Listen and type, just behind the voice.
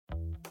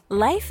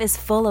Life is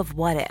full of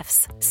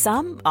what-ifs.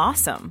 Some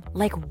awesome,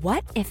 like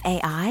what if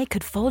AI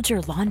could fold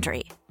your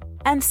laundry?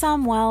 And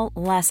some, well,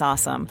 less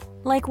awesome,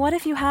 like what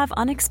if you have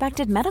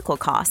unexpected medical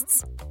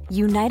costs?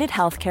 United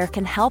Healthcare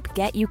can help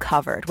get you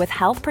covered with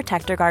Health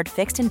Protector Guard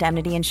fixed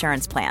indemnity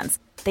insurance plans.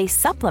 They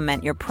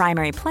supplement your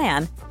primary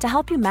plan to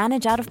help you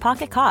manage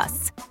out-of-pocket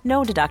costs.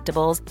 No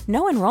deductibles,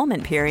 no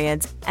enrollment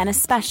periods, and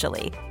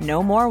especially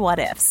no more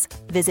what-ifs.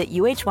 Visit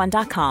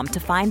uh1.com to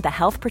find the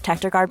Health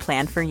Protector Guard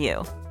plan for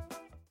you.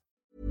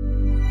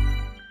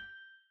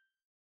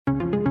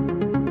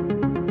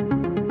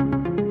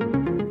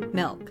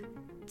 Milk,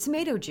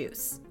 tomato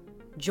juice,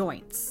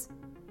 joints,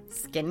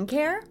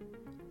 skincare,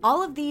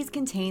 all of these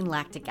contain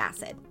lactic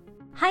acid.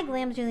 Hi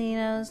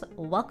Glamgelinos,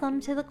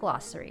 welcome to The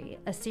Glossary,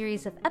 a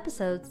series of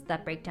episodes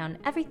that break down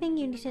everything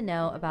you need to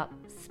know about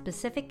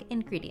specific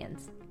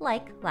ingredients,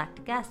 like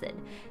lactic acid,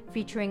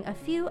 featuring a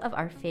few of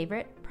our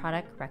favorite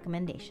product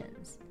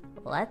recommendations.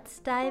 Let's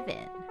dive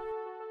in.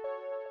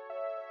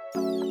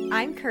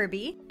 I'm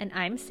Kirby. And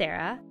I'm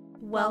Sarah.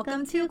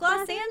 Welcome to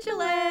Los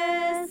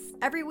Angeles!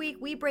 Every week,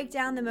 we break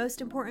down the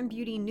most important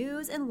beauty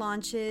news and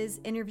launches,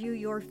 interview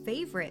your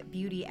favorite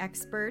beauty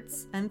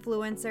experts,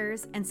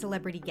 influencers, and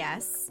celebrity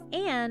guests,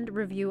 and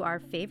review our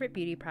favorite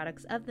beauty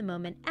products of the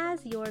moment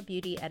as your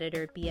beauty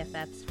editor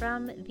BFFs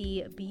from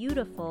the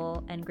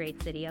beautiful and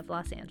great city of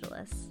Los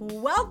Angeles.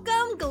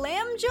 Welcome,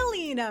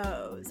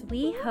 Glamgelinos!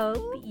 We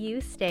hope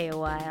you stay a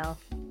while.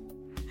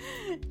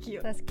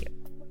 Cute. That's cute.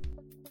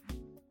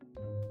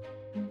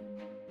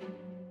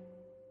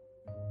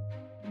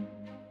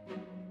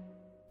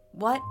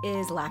 What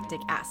is lactic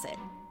acid?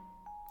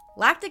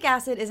 Lactic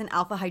acid is an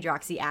alpha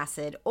hydroxy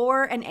acid,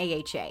 or an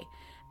AHA.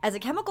 As a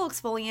chemical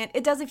exfoliant,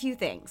 it does a few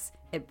things.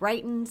 It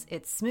brightens,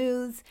 it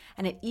smooths,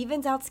 and it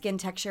evens out skin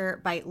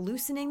texture by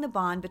loosening the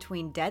bond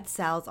between dead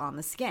cells on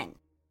the skin.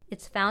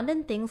 It's found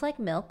in things like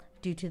milk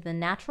due to the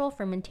natural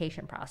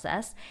fermentation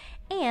process,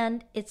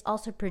 and it's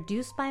also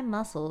produced by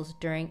muscles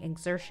during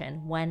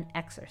exertion when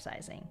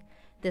exercising.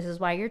 This is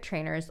why your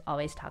trainers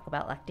always talk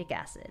about lactic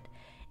acid.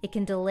 It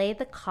can delay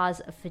the cause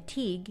of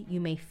fatigue you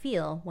may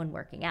feel when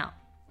working out.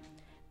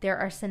 There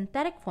are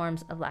synthetic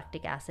forms of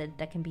lactic acid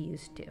that can be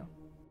used too.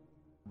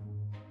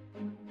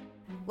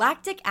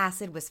 Lactic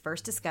acid was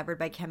first discovered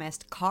by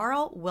chemist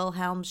Carl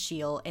Wilhelm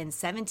Scheele in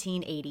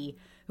 1780,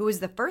 who was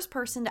the first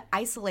person to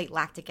isolate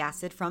lactic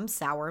acid from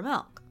sour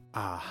milk.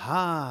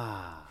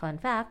 Aha! Fun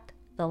fact,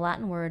 the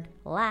Latin word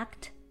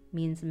lact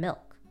means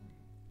milk.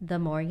 The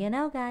more you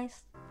know,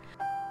 guys.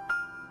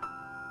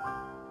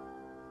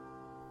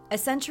 A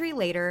century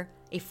later,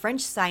 a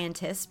French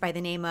scientist by the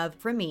name of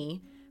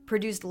Fremy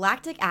produced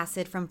lactic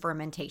acid from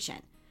fermentation.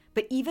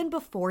 But even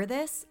before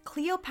this,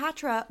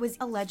 Cleopatra was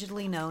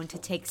allegedly known to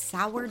take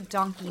sour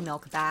donkey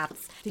milk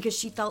baths because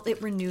she felt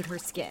it renewed her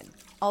skin,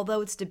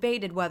 although it's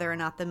debated whether or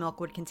not the milk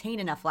would contain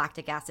enough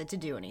lactic acid to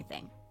do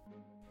anything.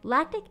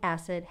 Lactic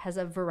acid has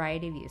a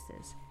variety of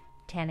uses: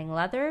 tanning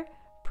leather,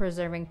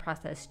 preserving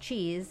processed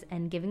cheese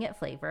and giving it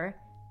flavor,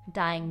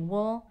 dyeing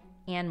wool,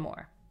 and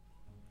more.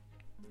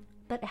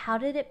 But how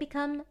did it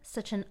become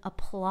such an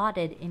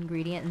applauded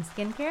ingredient in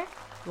skincare?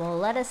 Well,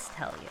 let us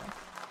tell you.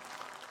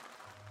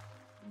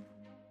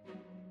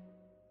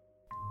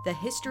 The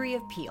history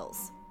of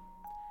peels.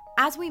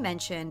 As we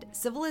mentioned,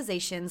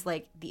 civilizations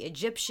like the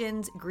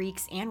Egyptians,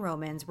 Greeks, and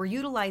Romans were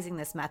utilizing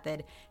this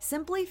method,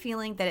 simply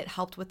feeling that it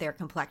helped with their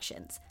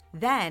complexions.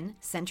 Then,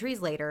 centuries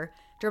later,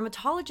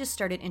 dermatologists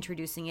started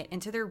introducing it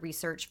into their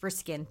research for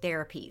skin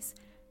therapies.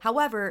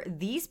 However,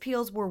 these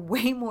peels were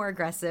way more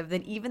aggressive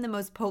than even the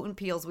most potent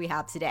peels we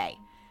have today.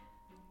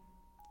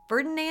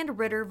 Ferdinand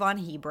Ritter von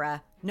Hebra,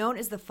 known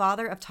as the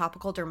father of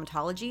topical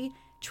dermatology,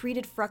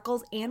 treated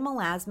freckles and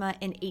melasma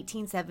in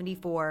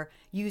 1874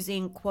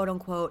 using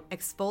quote-unquote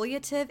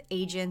exfoliative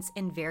agents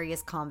in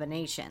various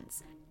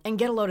combinations. And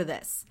get a load of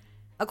this.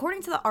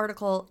 According to the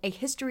article A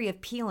History of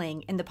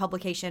Peeling in the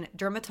publication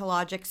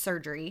Dermatologic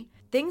Surgery,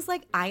 things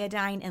like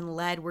iodine and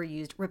lead were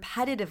used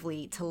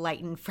repetitively to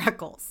lighten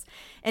freckles.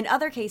 In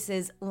other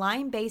cases,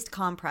 lime-based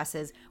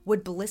compresses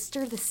would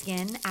blister the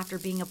skin after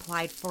being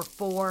applied for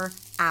 4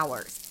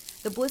 hours.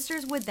 The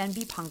blisters would then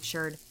be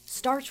punctured,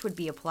 starch would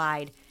be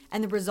applied,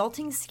 and the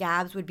resulting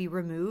scabs would be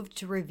removed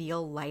to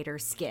reveal lighter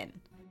skin.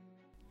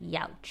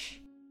 Youch.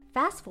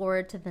 Fast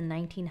forward to the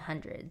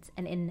 1900s,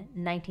 and in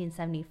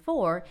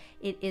 1974,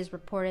 it is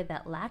reported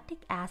that lactic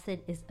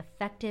acid is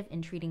effective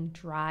in treating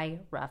dry,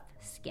 rough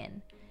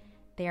skin.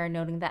 They are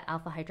noting that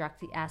alpha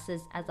hydroxy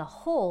acids as a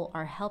whole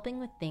are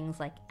helping with things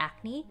like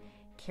acne,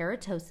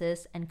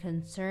 keratosis, and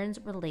concerns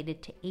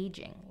related to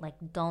aging, like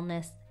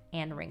dullness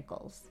and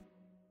wrinkles.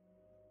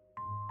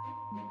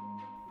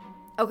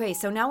 Okay,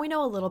 so now we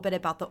know a little bit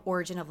about the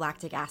origin of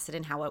lactic acid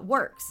and how it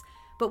works.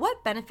 But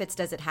what benefits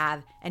does it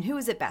have, and who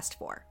is it best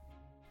for?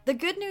 The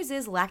good news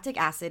is lactic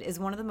acid is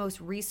one of the most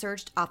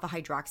researched alpha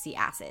hydroxy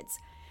acids.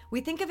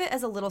 We think of it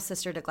as a little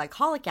sister to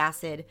glycolic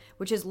acid,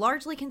 which is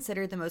largely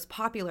considered the most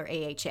popular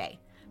AHA.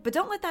 But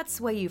don't let that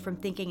sway you from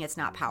thinking it's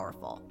not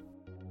powerful.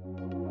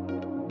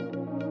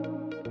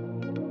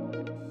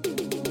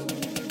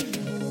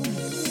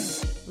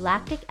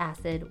 Lactic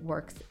acid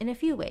works in a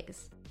few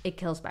ways. It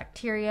kills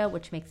bacteria,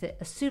 which makes it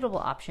a suitable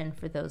option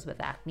for those with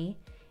acne.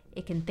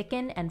 It can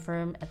thicken and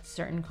firm at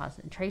certain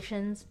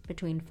concentrations,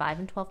 between 5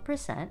 and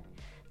 12%,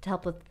 to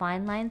help with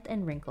fine lines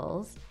and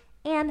wrinkles,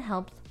 and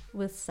helps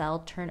with cell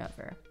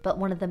turnover. But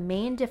one of the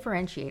main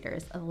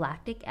differentiators of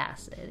lactic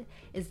acid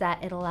is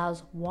that it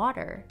allows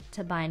water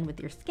to bind with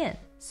your skin,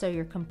 so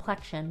your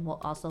complexion will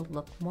also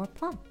look more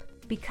plump.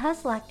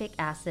 Because lactic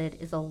acid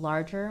is a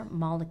larger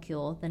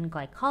molecule than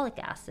glycolic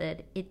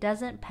acid, it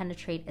doesn't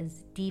penetrate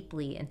as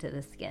deeply into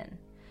the skin.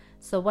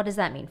 So what does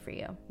that mean for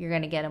you? You're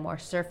going to get a more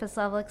surface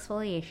level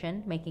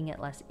exfoliation, making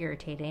it less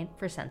irritating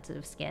for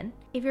sensitive skin.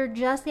 If you're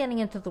just getting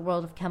into the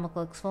world of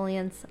chemical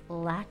exfoliants,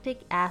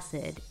 lactic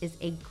acid is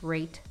a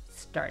great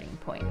starting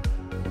point.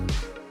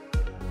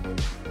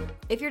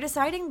 If you're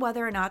deciding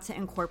whether or not to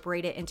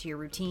incorporate it into your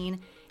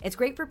routine, it's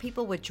great for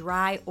people with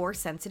dry or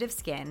sensitive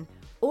skin,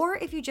 or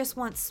if you just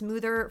want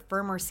smoother,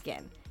 firmer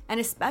skin, and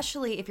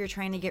especially if you're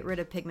trying to get rid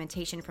of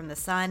pigmentation from the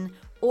sun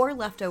or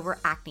leftover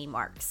acne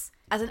marks.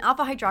 As an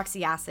alpha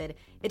hydroxy acid,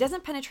 it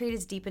doesn't penetrate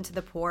as deep into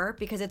the pore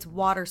because it's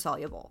water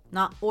soluble,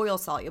 not oil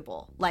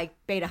soluble, like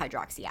beta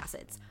hydroxy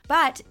acids.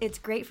 But it's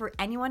great for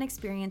anyone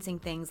experiencing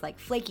things like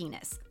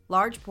flakiness,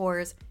 large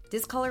pores,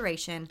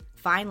 discoloration,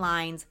 fine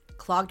lines,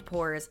 clogged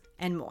pores,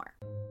 and more.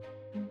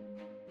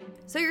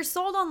 So you're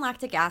sold on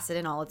lactic acid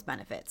and all its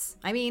benefits.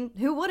 I mean,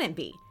 who wouldn't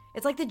be?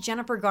 It's like the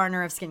Jennifer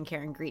Garner of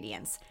skincare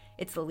ingredients.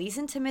 It's the least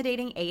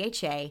intimidating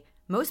AHA.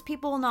 Most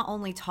people will not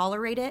only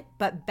tolerate it,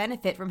 but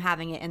benefit from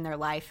having it in their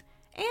life.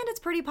 And it's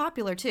pretty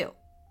popular too.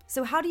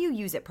 So how do you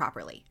use it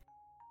properly?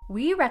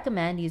 We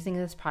recommend using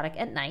this product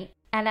at night,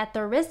 and at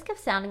the risk of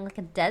sounding like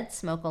a dead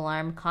smoke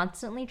alarm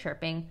constantly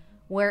chirping,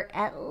 wear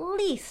at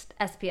least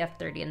SPF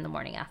 30 in the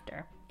morning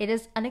after. It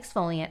is an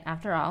exfoliant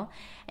after all,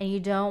 and you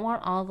don't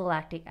want all the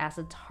lactic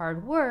acid's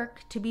hard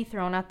work to be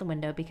thrown out the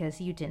window because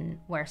you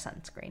didn't wear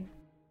sunscreen.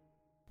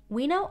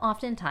 We know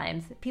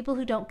oftentimes people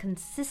who don't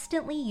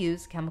consistently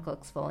use chemical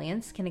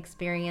exfoliants can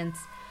experience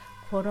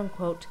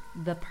quote-unquote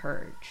the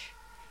purge.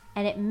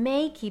 And it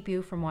may keep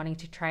you from wanting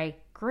to try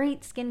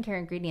great skincare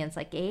ingredients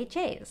like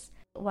AHAs.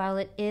 While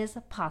it is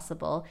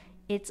possible,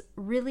 it's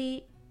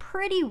really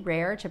pretty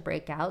rare to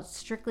break out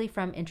strictly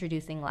from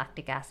introducing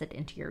lactic acid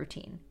into your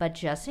routine. But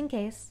just in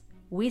case,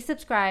 we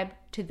subscribe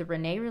to the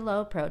Renee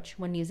Rouleau approach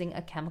when using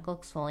a chemical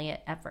exfoliant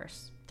at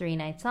first. 3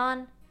 nights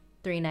on,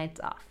 3 nights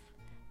off.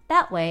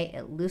 That way,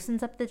 it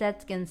loosens up the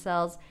dead skin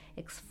cells,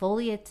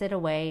 exfoliates it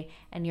away,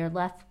 and you're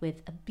left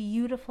with a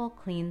beautiful,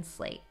 clean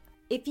slate.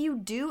 If you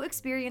do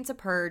experience a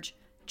purge,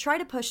 try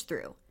to push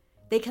through.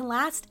 They can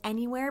last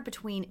anywhere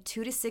between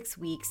 2 to 6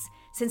 weeks,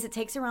 since it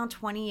takes around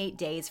 28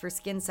 days for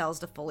skin cells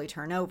to fully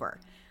turn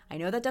over. I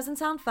know that doesn't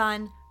sound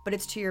fun, but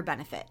it's to your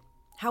benefit.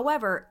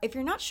 However, if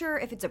you're not sure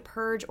if it's a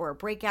purge or a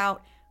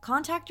breakout,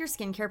 contact your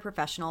skincare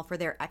professional for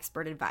their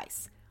expert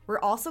advice. We're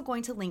also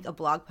going to link a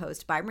blog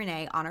post by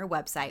Renee on our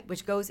website,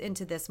 which goes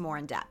into this more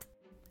in depth.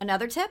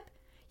 Another tip?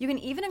 You can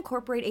even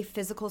incorporate a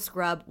physical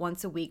scrub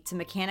once a week to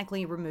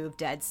mechanically remove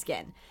dead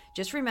skin.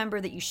 Just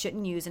remember that you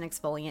shouldn't use an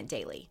exfoliant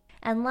daily.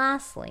 And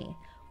lastly,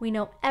 we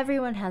know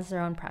everyone has their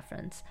own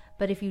preference,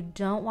 but if you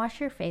don't wash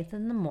your face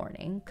in the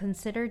morning,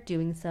 consider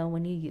doing so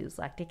when you use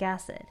lactic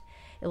acid.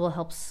 It will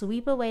help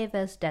sweep away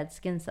those dead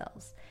skin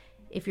cells.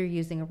 If you're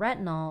using a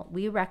retinol,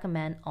 we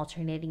recommend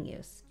alternating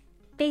use.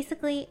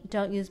 Basically,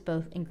 don't use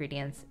both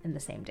ingredients in the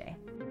same day.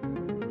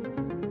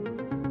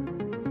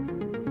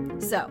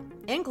 So,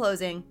 in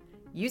closing,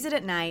 use it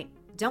at night.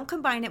 Don't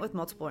combine it with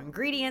multiple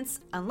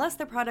ingredients unless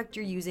the product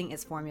you're using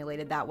is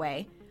formulated that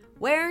way.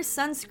 Wear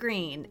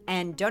sunscreen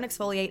and don't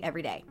exfoliate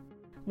every day.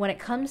 When it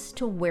comes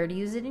to where to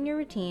use it in your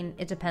routine,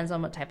 it depends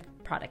on what type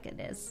of product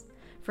it is.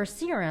 For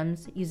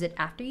serums, use it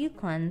after you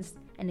cleanse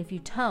and if you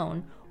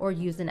tone or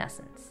use an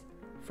essence.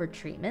 For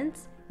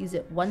treatments, use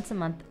it once a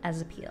month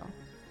as a peel.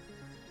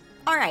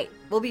 All right,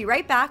 we'll be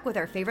right back with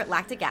our favorite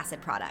lactic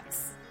acid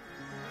products.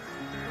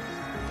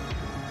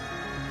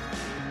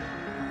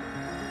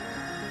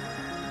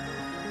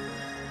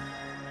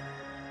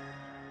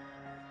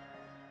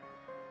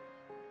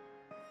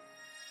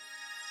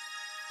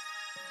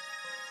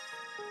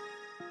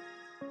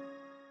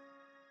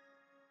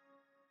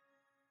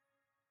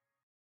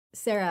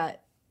 Sarah,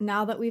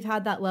 now that we've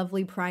had that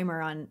lovely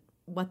primer on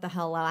what the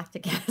hell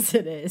lactic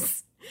acid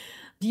is,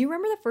 do you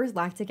remember the first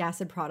lactic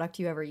acid product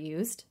you ever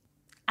used?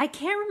 I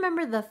can't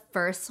remember the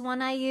first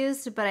one I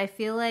used, but I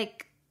feel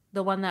like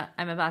the one that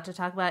I'm about to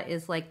talk about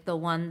is like the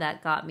one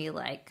that got me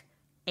like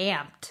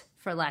amped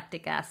for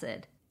lactic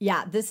acid.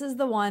 Yeah, this is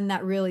the one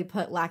that really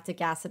put lactic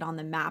acid on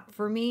the map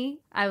for me.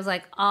 I was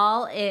like,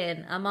 all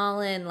in. I'm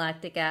all in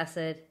lactic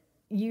acid.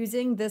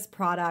 Using this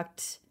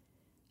product,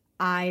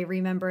 I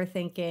remember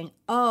thinking,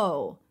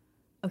 oh,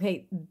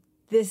 okay,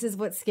 this is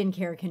what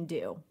skincare can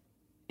do.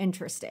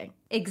 Interesting.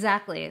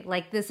 Exactly.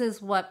 Like, this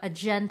is what a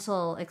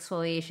gentle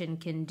exfoliation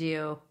can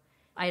do.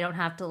 I don't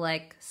have to,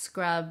 like,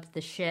 scrub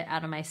the shit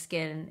out of my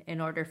skin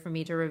in order for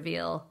me to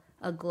reveal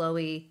a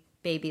glowy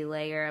baby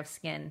layer of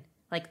skin.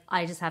 Like,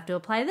 I just have to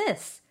apply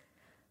this,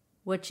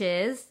 which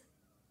is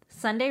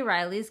Sunday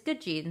Riley's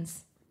Good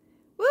Genes.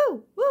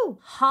 Woo! Woo!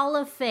 Hall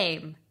of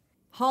Fame.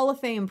 Hall of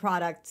Fame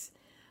products.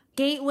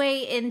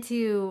 Gateway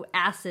into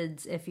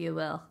acids, if you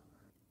will.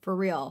 For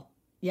real.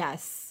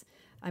 Yes.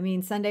 I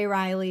mean, Sunday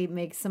Riley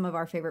makes some of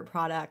our favorite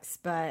products,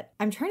 but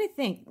I'm trying to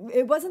think.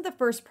 It wasn't the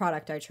first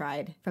product I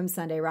tried from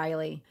Sunday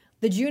Riley.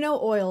 The Juno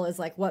oil is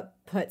like what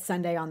put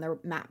Sunday on the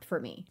map for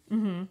me.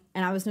 Mm-hmm.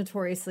 And I was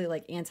notoriously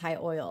like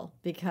anti-oil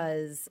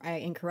because I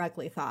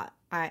incorrectly thought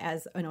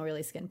as an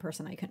oily skin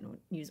person, I couldn't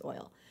use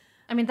oil.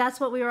 I mean, that's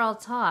what we were all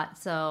taught,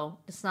 so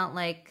it's not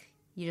like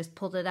you just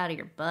pulled it out of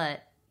your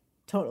butt.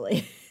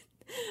 Totally.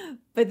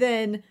 But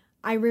then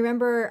I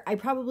remember I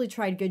probably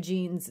tried Good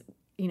Genes,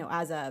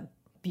 as a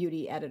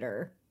beauty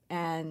editor,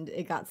 and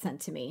it got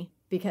sent to me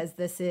because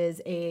this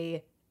is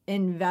a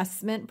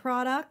investment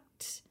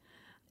product.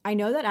 I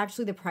know that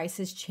actually the price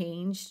has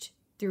changed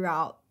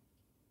throughout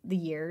the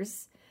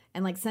years,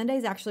 and like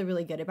Sunday's actually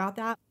really good about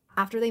that.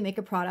 After they make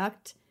a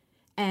product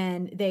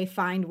and they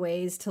find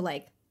ways to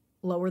like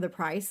lower the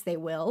price, they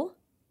will.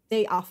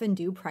 They often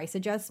do price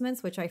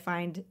adjustments, which I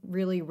find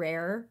really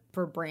rare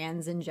for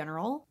brands in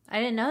general. I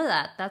didn't know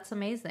that. That's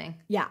amazing.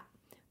 Yeah.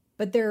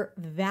 But their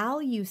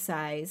value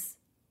size,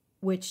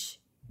 which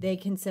they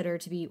consider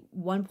to be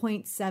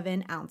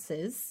 1.7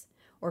 ounces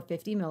or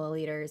 50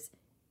 milliliters,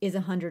 is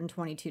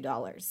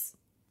 $122.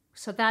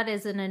 So that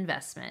is an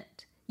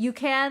investment. You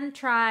can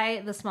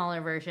try the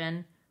smaller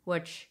version,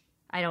 which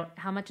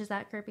how much is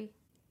that, Kirby?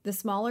 The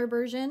smaller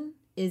version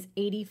is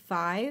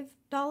 $85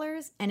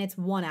 and it's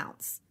 1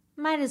 ounce.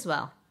 Might as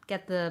well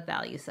get the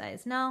value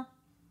size. No?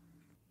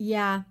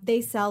 Yeah,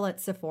 they sell at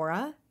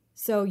Sephora.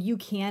 So you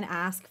can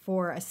ask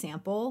for a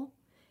sample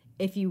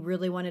if you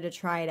really wanted to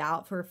try it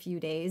out for a few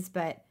days.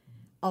 But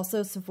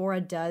also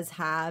Sephora does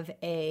have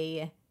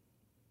a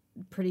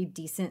pretty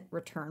decent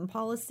return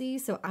policy.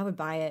 So I would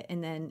buy it.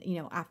 And then,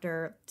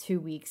 after 2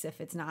 weeks,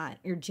 if it's not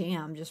your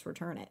jam, just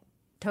return it.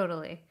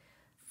 Totally.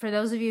 For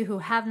those of you who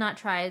have not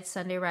tried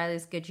Sunday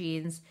Riley's Good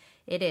Genes,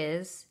 it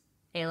is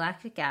a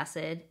lactic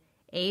acid,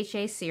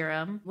 AHA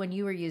serum. When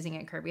you were using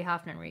it, Kirby, how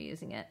often were you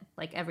using it?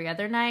 Like every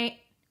other night?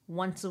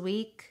 Once a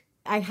week?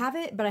 I have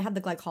it, but I have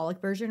the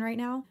glycolic version right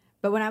now.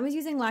 But when I was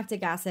using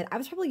lactic acid, I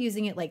was probably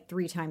using it like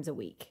 3 times a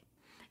week.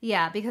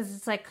 Yeah, because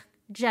it's like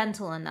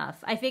gentle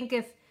enough. I think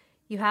if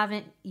you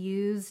haven't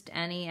used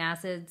any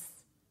acids,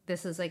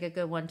 this is like a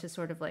good one to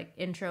sort of like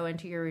intro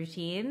into your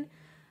routine.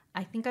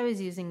 I think I was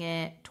using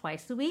it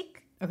twice a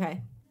week.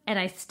 Okay. And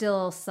I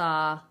still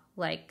saw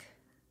like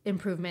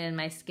improvement in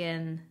my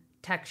skin,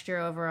 texture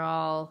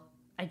overall.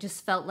 I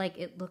just felt like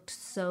it looked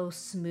so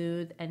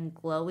smooth and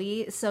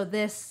glowy. So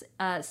this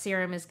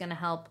serum is going to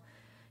help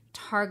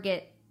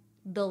target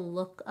the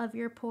look of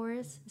your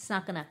pores. It's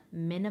not going to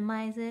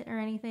minimize it or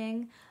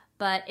anything,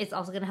 but it's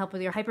also going to help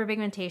with your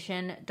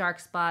hyperpigmentation, dark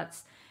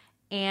spots.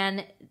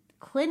 And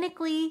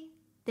clinically,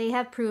 they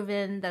have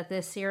proven that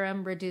this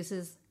serum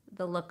reduces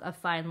the look of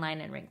fine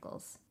line and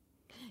wrinkles.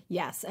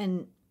 Yes,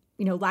 and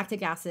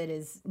lactic acid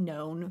is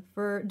known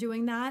for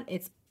doing that.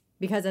 It's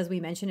because, as we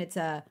mentioned, it's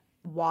a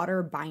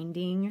water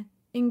binding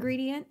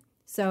ingredient.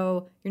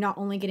 So you're not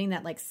only getting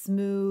that like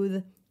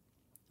smooth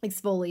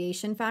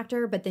exfoliation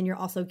factor, but then you're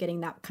also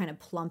getting that kind of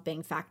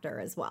plumping factor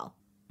as well.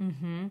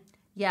 Mm-hmm.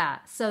 Yeah.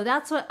 So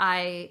that's what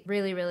I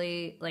really,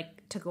 really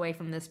like took away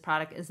from this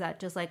product, is that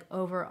just like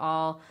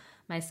overall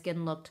my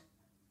skin looked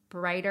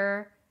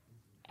brighter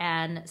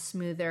and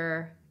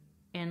smoother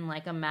in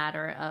like a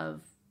matter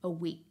of a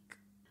week.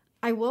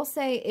 I will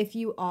say, if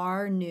you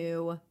are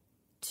new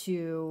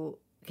to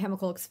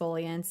chemical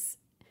exfoliants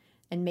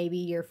and maybe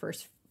your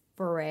first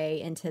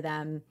foray into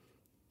them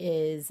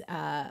is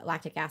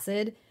lactic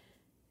acid,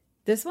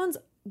 this one's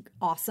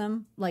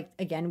awesome. Like,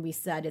 again, we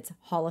said it's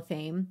Hall of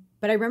Fame.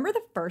 But I remember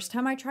the first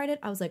time I tried it,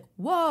 I was like,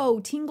 whoa,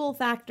 tingle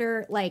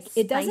factor. Like,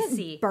 it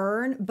doesn't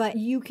burn, but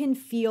you can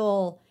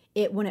feel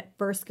it when it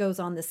first goes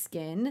on the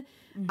skin.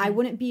 Mm-hmm. I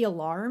wouldn't be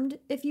alarmed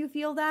if you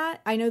feel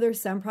that. I know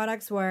there's some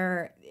products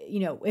where,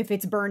 if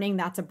it's burning,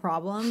 that's a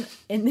problem.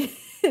 In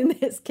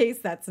this case,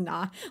 that's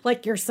not.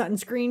 Like, your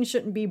sunscreen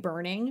shouldn't be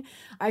burning.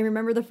 I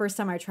remember the first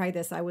time I tried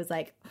this, I was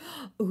like,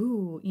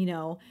 ooh,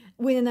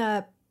 when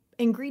a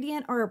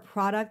ingredient or a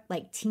product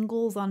like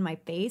tingles on my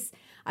face,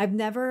 I've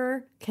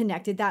never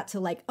connected that to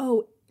like,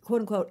 oh,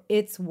 quote unquote,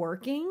 it's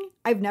working.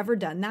 I've never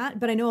done that,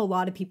 but I know a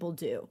lot of people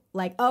do.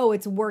 Like, oh,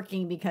 it's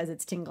working because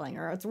it's tingling,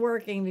 or it's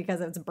working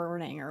because it's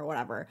burning, or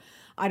whatever.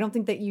 I don't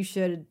think that you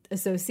should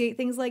associate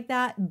things like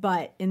that,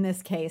 but in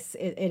this case,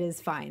 it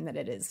is fine that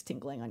it is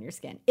tingling on your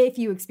skin if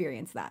you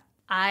experience that.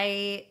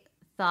 I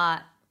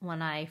thought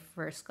when I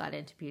first got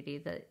into beauty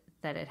that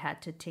it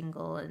had to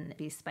tingle and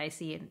be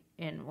spicy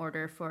in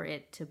order for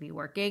it to be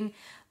working.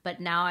 But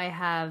now I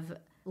have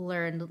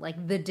learned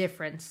like the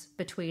difference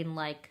between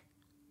like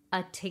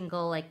a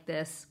tingle like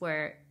this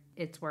where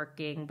it's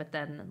working, but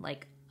then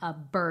like a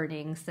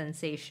burning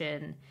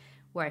sensation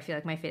where I feel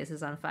like my face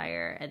is on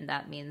fire, and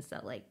that means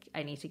that like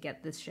I need to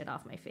get this shit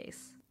off my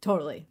face.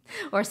 Totally.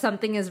 Or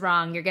something is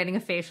wrong. You're getting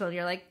a facial and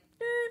you're like,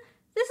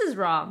 this is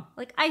wrong.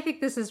 Like, I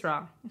think this is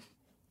wrong.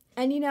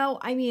 And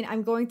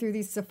I'm going through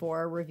these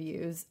Sephora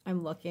reviews.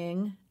 I'm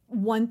looking.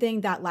 One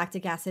thing that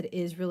lactic acid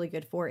is really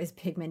good for is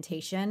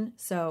pigmentation.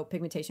 So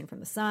pigmentation from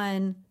the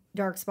sun,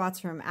 dark spots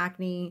from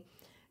acne.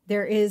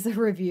 There is a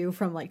review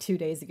from like 2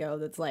 days ago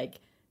that's like,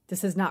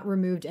 this has not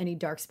removed any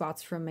dark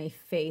spots from my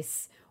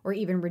face or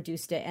even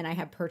reduced it, and I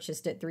have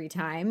purchased it 3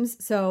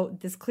 times. So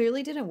this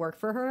clearly didn't work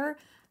for her.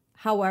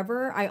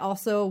 However, I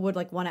also would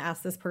like want to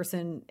ask this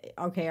person,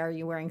 okay, are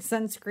you wearing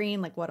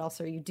sunscreen? Like, what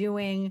else are you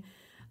doing?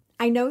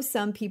 I know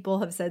some people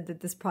have said that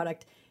this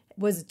product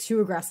was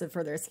too aggressive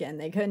for their skin.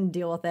 They couldn't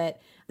deal with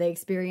it. They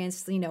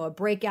experienced, a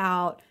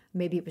breakout.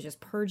 Maybe it was just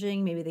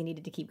purging. Maybe they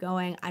needed to keep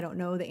going. I don't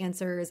know the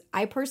answers.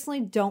 I personally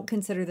don't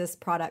consider this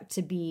product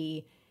to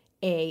be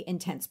a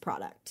intense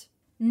product.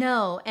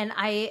 No, and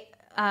I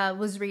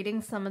was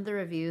reading some of the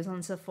reviews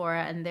on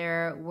Sephora, and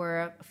there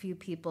were a few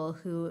people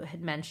who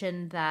had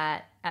mentioned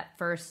that at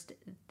first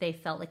they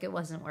felt like it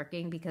wasn't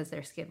working because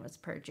their skin was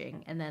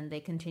purging, and then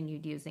they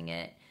continued using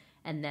it,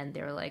 and then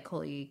they were like,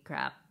 holy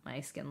crap,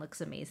 my skin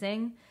looks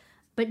amazing.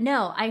 But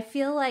no, I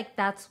feel like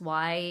that's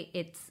why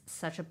it's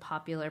such a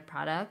popular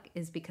product,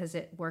 is because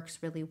it works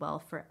really well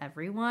for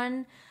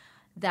everyone.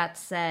 That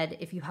said,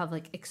 if you have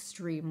like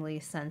extremely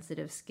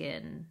sensitive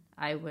skin,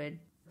 I would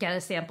get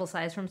a sample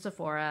size from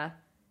Sephora,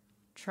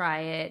 try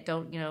it.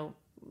 Don't,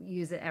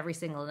 use it every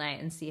single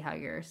night and see how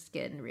your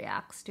skin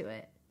reacts to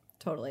it.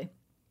 Totally.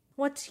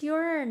 What's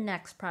your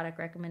next product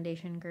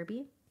recommendation,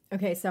 Kirby?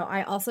 Okay, so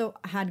I also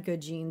had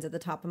Good Genes at the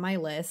top of my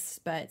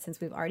list, but since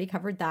we've already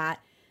covered that,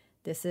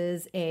 this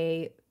is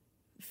a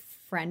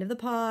friend of the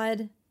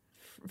pod,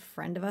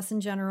 friend of us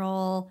in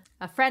general.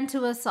 A friend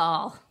to us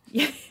all.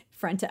 Yeah.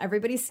 Friend to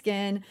everybody's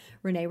skin,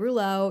 Renee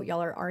Rouleau.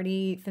 Y'all are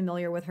already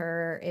familiar with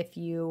her if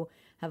you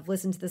have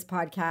listened to this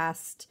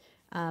podcast,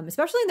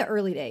 especially in the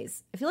early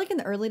days. I feel like in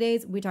the early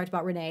days, we talked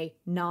about Renee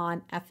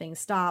non-effing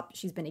stop.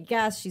 She's been a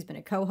guest. She's been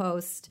a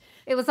co-host.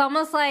 It was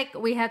almost like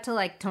we had to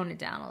like tone it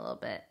down a little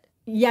bit.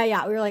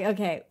 Yeah. We were like,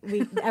 okay,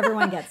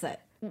 everyone gets it.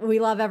 We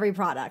love every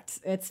product.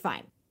 It's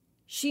fine.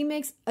 She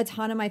makes a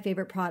ton of my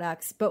favorite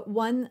products, but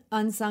one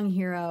unsung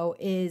hero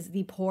is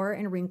the Pore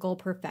and Wrinkle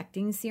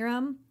Perfecting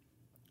Serum.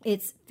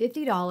 It's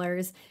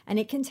 $50 and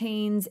it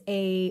contains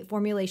a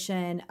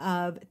formulation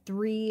of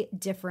 3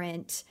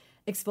 different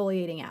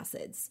exfoliating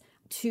acids,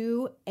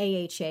 2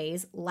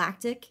 AHAs,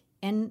 lactic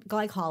and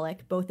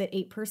glycolic, both at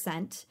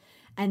 8%,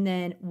 and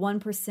then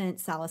 1%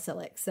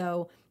 salicylic.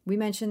 So we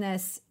mentioned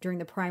this during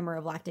the primer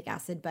of lactic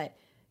acid, but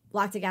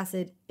lactic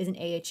acid is an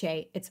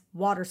AHA. It's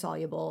water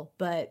soluble,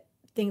 but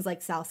things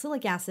like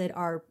salicylic acid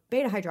are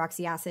beta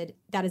hydroxy acid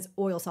that is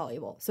oil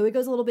soluble. So it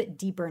goes a little bit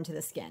deeper into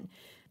the skin.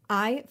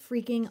 I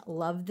freaking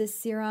love this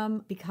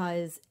serum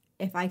because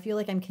if I feel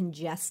like I'm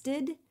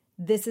congested,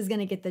 this is going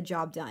to get the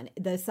job done.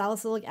 The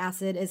salicylic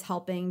acid is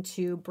helping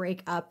to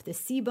break up the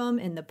sebum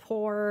in the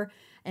pore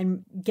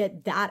and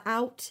get that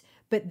out.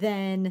 But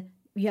then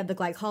you have the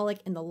glycolic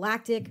and the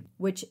lactic,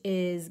 which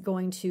is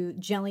going to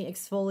gently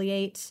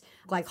exfoliate.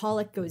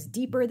 Glycolic goes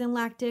deeper than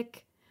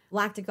lactic.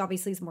 Lactic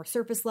obviously is more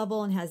surface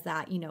level and has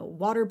that,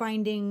 water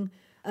binding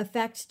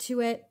effect to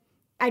it.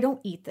 I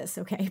don't eat this,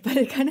 okay? But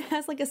it kind of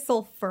has like a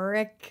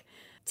sulfuric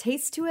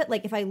taste to it.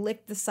 Like if I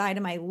lick the side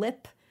of my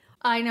lip.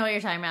 I know what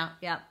you're talking about.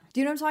 Yeah.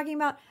 Do you know what I'm talking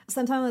about?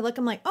 Sometimes I look,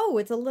 I'm like, oh,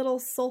 it's a little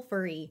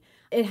sulfury.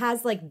 It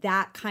has like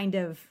that kind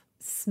of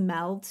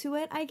smell to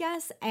it, I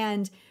guess.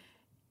 And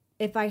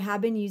if I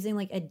have been using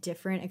like a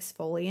different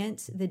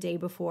exfoliant the day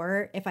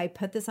before, if I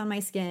put this on my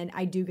skin,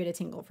 I do get a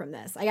tingle from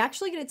this. I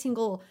actually get a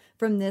tingle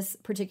from this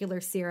particular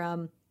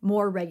serum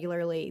more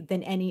regularly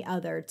than any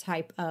other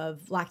type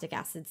of lactic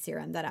acid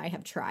serum that I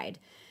have tried.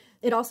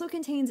 It also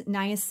contains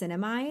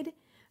niacinamide,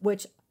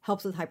 which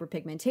helps with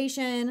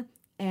hyperpigmentation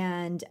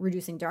and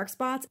reducing dark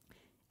spots.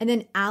 And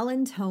then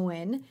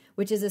allantoin,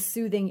 which is a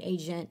soothing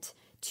agent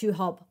to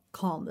help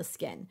calm the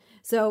skin.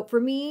 So for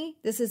me,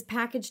 this is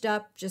packaged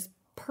up just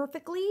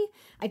perfectly.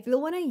 I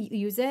feel when I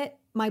use it,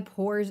 my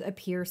pores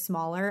appear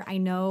smaller. I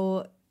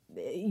know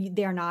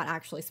they're not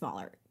actually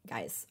smaller,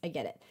 guys. I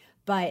get it.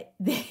 But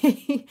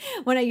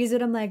when I use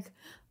it, I'm like,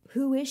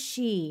 who is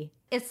she?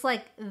 It's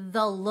like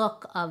the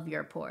look of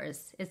your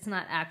pores. It's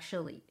not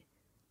actually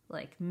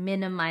like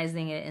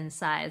minimizing it in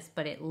size,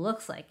 but it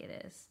looks like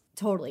it is.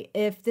 Totally.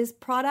 If this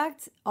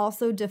product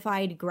also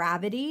defied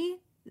gravity,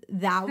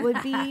 that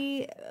would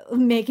be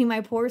making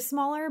my pores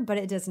smaller, but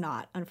it does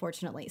not,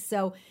 unfortunately.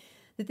 So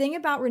the thing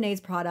about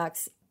Renee's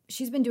products,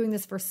 she's been doing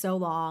this for so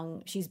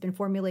long. She's been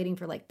formulating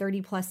for like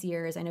 30 plus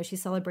years. I know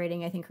she's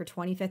celebrating, I think, her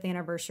 25th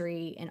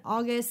anniversary in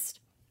August.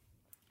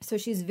 So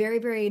she's very,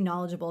 very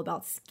knowledgeable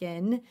about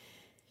skin.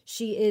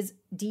 She is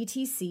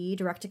DTC,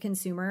 direct to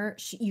consumer.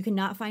 You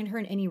cannot find her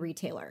in any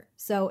retailer.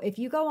 So if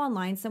you go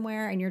online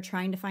somewhere and you're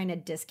trying to find a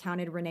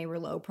discounted Renee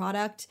Rouleau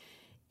product,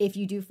 if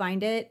you do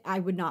find it, I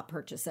would not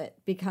purchase it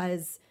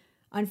because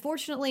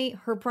unfortunately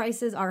her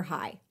prices are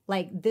high.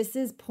 Like this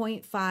is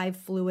 0.5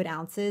 fluid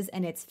ounces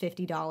and it's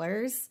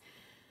 $50.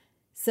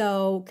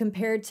 So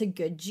compared to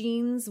Good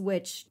Genes,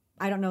 which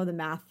I don't know the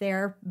math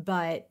there,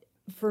 but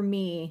for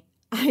me,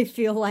 I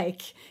feel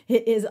like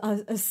it is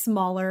a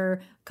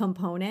smaller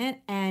component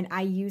and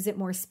I use it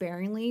more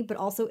sparingly, but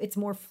also it's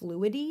more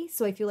fluidy.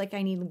 So I feel like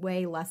I need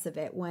way less of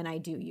it when I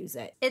do use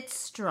it. It's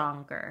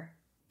stronger.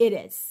 It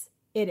is.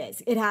 It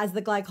is. It has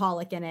the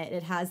glycolic in it.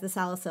 It has the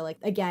salicylic.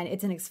 Again,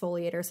 it's an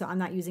exfoliator, so I'm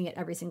not using it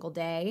every single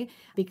day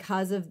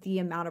because of the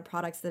amount of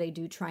products that I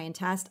do try and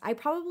test. I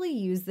probably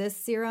use this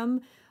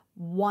serum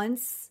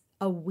once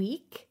a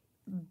week,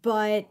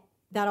 but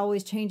that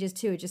always changes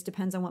too. It just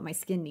depends on what my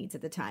skin needs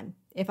at the time.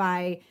 If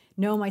I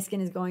know my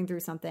skin is going through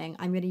something,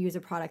 I'm going to use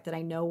a product that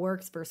I know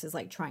works versus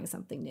like trying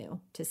something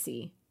new to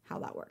see how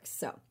that works.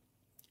 So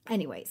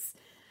anyways,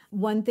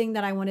 one thing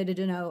that I wanted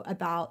to know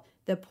about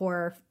the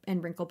Pore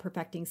and Wrinkle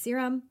Perfecting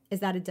Serum is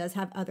that it does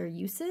have other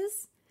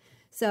uses.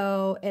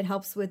 So it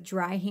helps with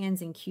dry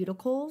hands and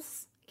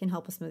cuticles. It can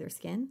help with smoother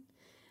skin.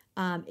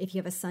 If you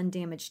have a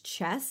sun-damaged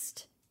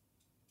chest,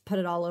 put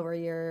it all over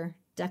your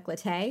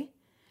décolleté.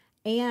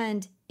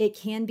 And it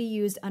can be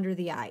used under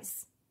the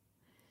eyes.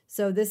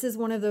 So this is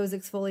one of those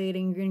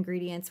exfoliating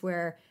ingredients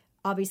where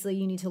obviously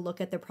you need to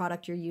look at the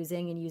product you're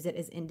using and use it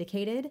as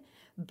indicated,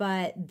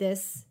 but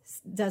this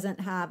doesn't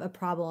have a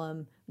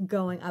problem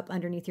going up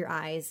underneath your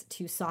eyes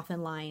to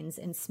soften lines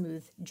and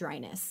smooth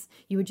dryness.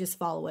 You would just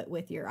follow it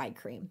with your eye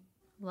cream.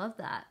 Love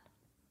that.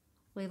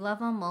 We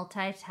love a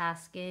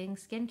multitasking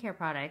skincare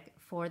product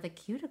for the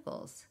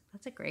cuticles.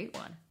 That's a great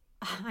one.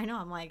 I know.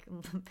 I'm like,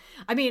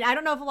 I mean, I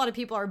don't know if a lot of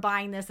people are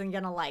buying this and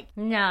gonna like.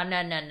 No.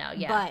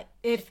 Yeah. But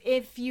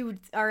if you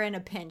are in a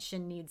pinch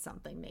and need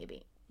something,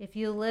 maybe. If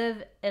you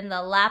live in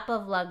the lap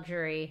of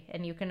luxury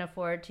and you can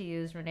afford to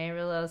use Renee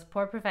Rouleau's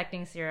Pore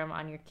Perfecting Serum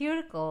on your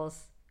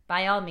cuticles,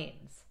 by all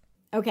means.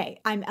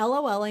 Okay, I'm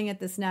LOLing at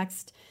this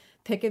next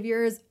pick of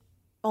yours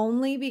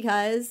only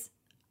because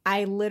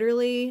I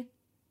literally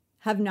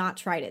have not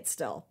tried it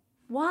still.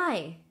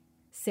 Why?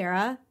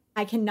 Sarah,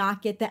 I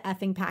cannot get the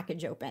effing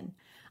package open.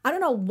 I don't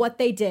know what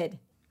they did.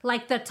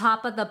 Like the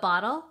top of the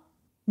bottle?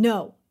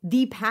 No,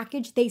 the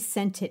package they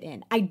sent it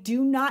in. I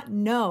do not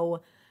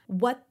know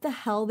what the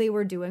hell they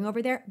were doing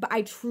over there, but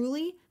I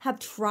truly have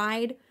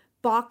tried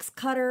box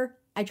cutter.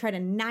 I tried a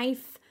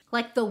knife.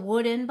 Like the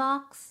wooden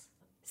box?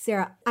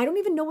 Sarah, I don't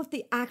even know what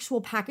the actual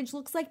package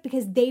looks like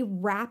because they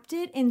wrapped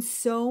it in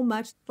so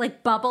much.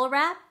 Like bubble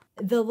wrap?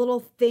 The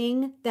little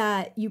thing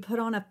that you put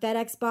on a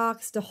FedEx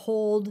box to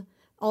hold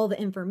all the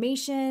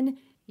information.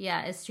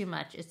 Yeah, it's too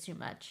much. It's too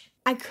much.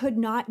 I could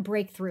not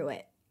break through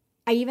it.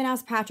 I even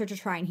asked Patrick to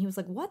try and he was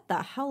like, what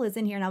the hell is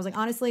in here? And I was like,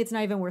 honestly, it's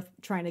not even worth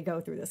trying to go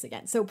through this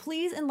again. So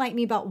please enlighten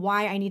me about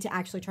why I need to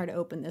actually try to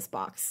open this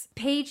box.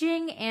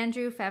 Paging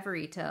Andrew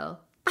Favorito.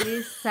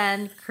 Please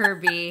send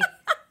Kirby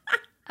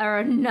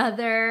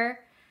another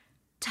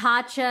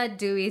Tatcha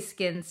Dewy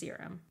Skin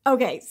Serum.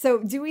 Okay, so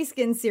Dewy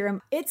Skin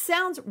Serum. It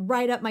sounds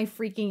right up my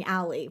freaking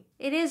alley.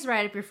 It is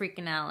right up your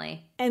freaking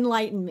alley.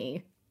 Enlighten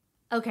me.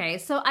 Okay,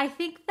 so I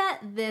think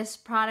that this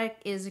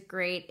product is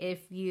great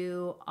if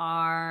you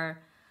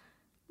are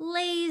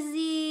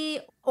lazy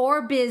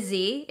or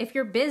busy. If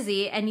you're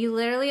busy and you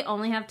literally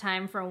only have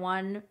time for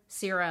one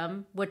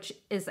serum, which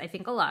is, I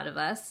think, a lot of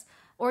us,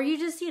 or you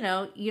just, you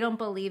don't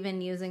believe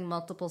in using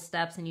multiple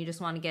steps and you just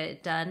want to get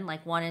it done,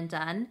 like one and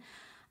done.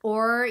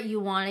 Or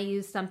you want to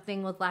use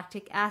something with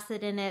lactic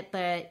acid in it,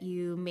 but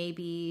you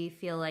maybe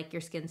feel like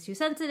your skin's too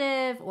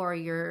sensitive or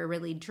you're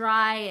really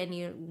dry and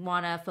you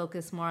want to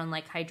focus more on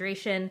like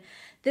hydration.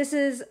 This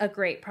is a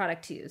great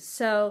product to use.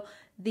 So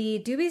the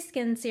Dewy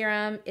Skin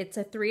Serum, it's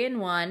a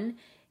 3-in-1.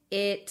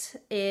 It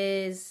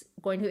is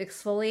going to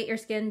exfoliate your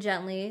skin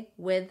gently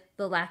with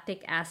the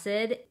lactic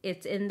acid.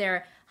 It's in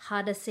their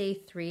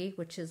Hadase 3,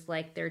 which is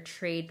like their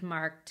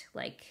trademarked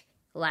like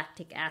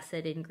lactic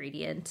acid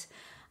ingredient.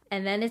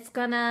 And then it's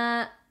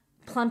gonna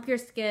plump your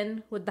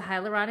skin with the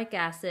hyaluronic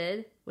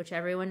acid, which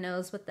everyone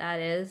knows what that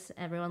is.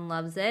 Everyone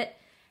loves it.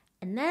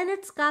 And then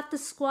it's got the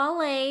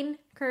squalane,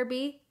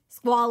 Kirby.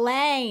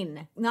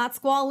 Squalane, not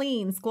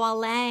squalene,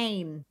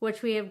 squalane.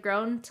 Which we have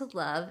grown to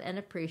love and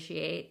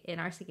appreciate in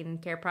our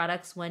skincare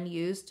products when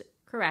used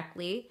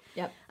correctly.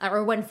 Yep.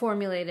 Or when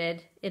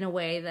formulated in a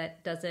way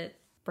that doesn't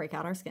break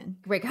out our skin.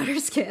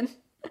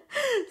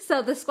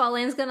 So the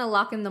squalane is gonna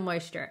lock in the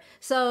moisture.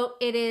 So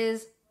it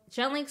is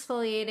gently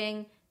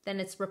exfoliating, then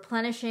it's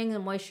replenishing the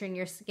moisture in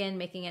your skin,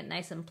 making it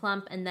nice and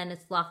plump, and then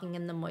it's locking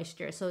in the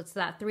moisture. So it's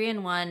that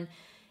 3-in-1.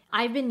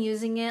 I've been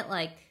using it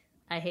like,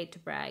 I hate to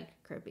brag,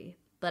 Kirby,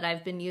 but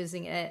I've been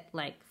using it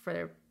like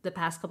for the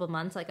past couple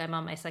months. Like I'm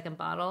on my second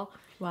bottle.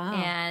 Wow.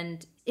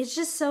 And it's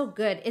just so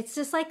good. It's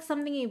just like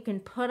something you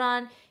can put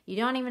on. You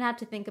don't even have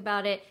to think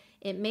about it.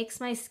 It makes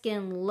my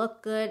skin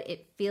look good.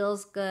 It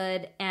feels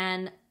good.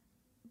 And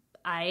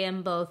I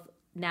am both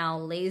now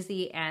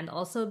lazy and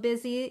also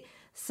busy.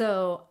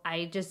 So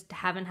I just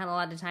haven't had a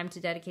lot of time to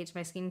dedicate to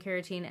my skincare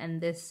routine,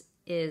 and this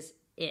is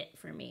it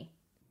for me.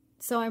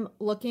 So I'm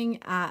looking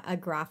at a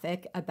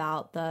graphic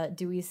about the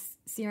Dewy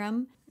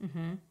Serum,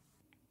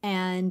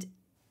 and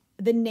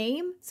the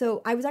name.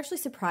 So I was actually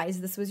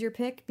surprised this was your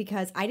pick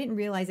because I didn't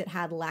realize it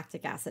had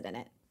lactic acid in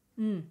it.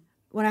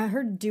 When I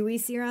heard dewy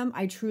serum,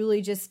 I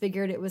truly just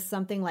figured it was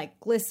something like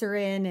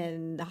glycerin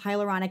and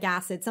hyaluronic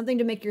acid, something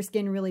to make your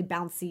skin really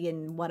bouncy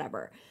and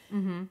whatever.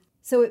 Mm-hmm.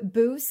 So it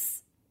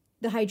boosts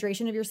the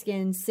hydration of your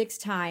skin 6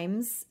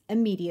 times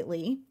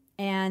immediately.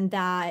 And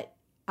that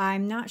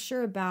I'm not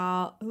sure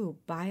about,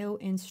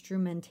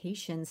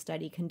 bioinstrumentation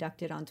study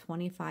conducted on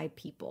 25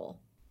 people.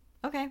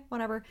 Okay,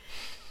 whatever.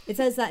 It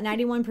says that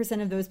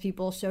 91% of those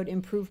people showed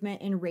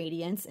improvement in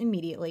radiance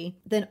immediately.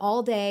 Then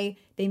all day,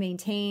 they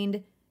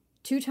maintained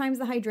 2 times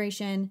the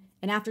hydration.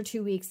 And after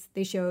 2 weeks,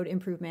 they showed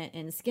improvement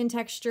in skin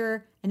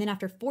texture. And then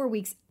after 4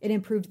 weeks, it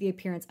improved the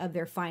appearance of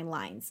their fine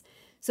lines.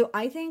 So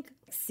I think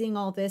seeing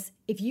all this,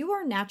 if you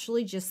are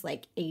naturally just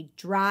like a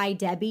dry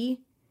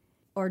Debbie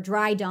or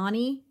dry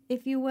Donnie,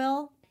 if you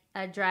will.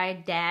 A dry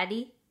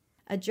daddy?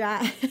 A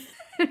dry...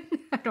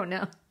 I don't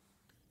know.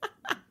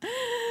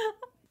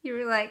 You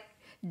were like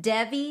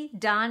Debbie,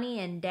 Donnie,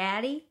 and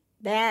Daddy?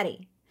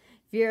 Daddy.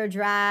 If you're a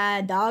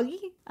dry doggy,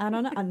 I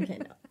don't know. Okay,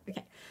 no.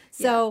 Okay.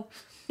 So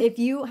if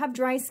you have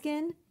dry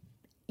skin,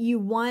 you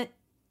want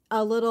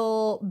a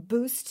little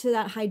boost to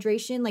that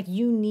hydration. Like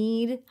you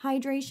need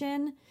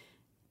hydration.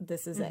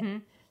 This is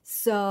it.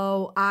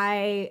 So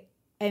I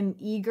am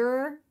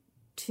eager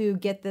to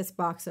get this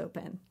box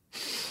open.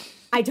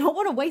 I don't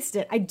want to waste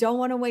it. I don't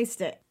want to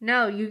waste it.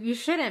 No, you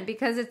shouldn't,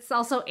 because it's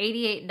also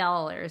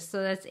 $88.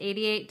 So that's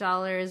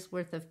 $88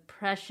 worth of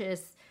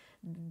precious,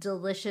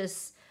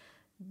 delicious,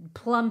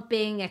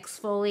 plumping,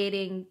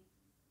 exfoliating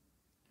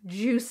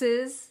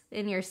juices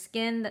in your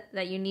skin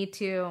that you need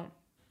to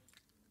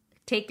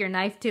take your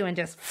knife to and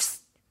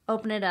just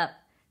open it up.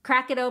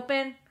 Crack it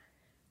open.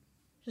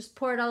 Just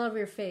pour it all over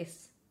your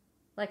face.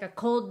 Like a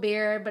cold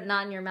beer, but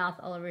not in your mouth,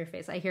 all over your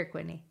face. I hear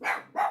Quinny.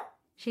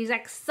 She's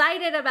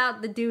excited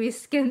about the dewy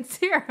skin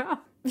serum.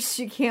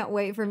 She can't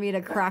wait for me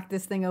to crack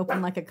this thing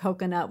open like a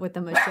coconut with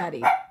a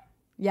machete.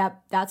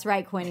 Yep, that's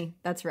right, Quinny.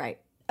 That's right.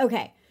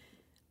 Okay.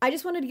 I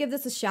just wanted to give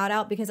this a shout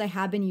out because I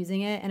have been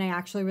using it and I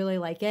actually really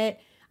like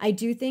it. I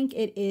do think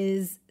it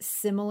is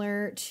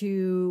similar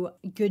to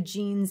Good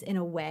Genes in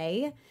a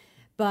way,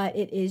 but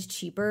it is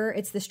cheaper.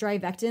 It's the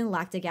Strivectin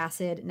Lactic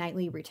Acid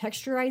Nightly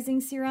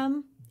Retexturizing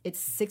Serum.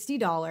 It's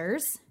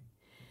 $60.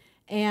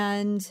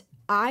 And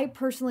I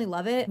personally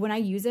love it. When I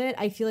use it,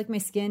 I feel like my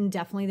skin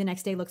definitely the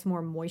next day looks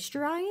more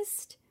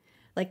moisturized,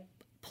 like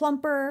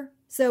plumper.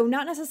 So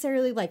not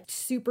necessarily like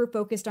super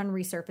focused on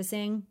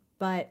resurfacing,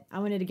 but I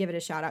wanted to give it a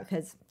shout out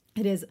because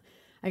it is,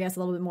 I guess, a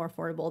little bit more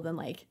affordable than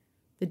like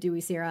the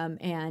Dewy Serum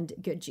and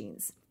Good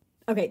Genes.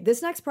 Okay,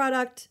 this next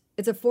product,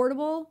 it's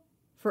affordable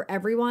for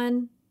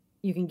everyone.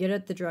 You can get it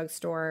at the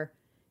drugstore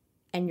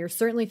and you're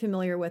certainly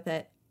familiar with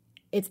it.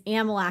 It's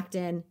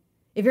amlactin.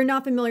 If you're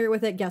not familiar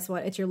with it, guess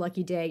what? It's your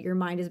lucky day. Your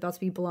mind is about to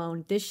be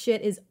blown. This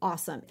shit is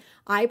awesome.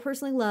 I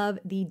personally love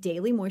the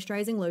Daily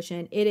Moisturizing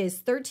Lotion. It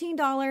is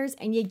 $13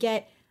 and you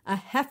get a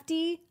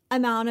hefty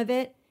amount of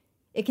it.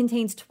 It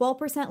contains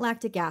 12%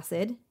 lactic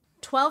acid.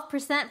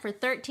 12% for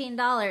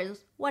 $13.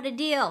 What a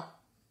deal.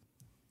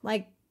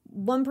 Like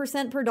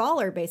 1% per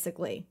dollar,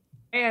 basically.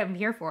 I'm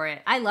here for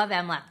it. I love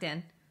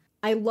amlactin.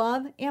 I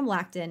love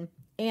amlactin.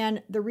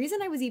 And the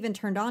reason I was even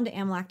turned on to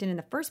amlactin in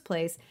the first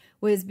place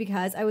was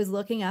because I was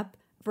looking up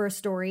for a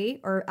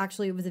story, or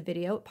actually it was a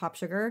video at Pop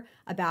Sugar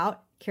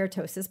about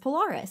keratosis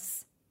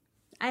pilaris.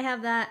 I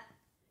have that.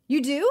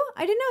 You do?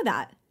 I didn't know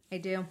that. I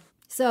do.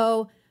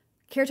 So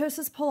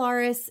keratosis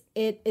pilaris,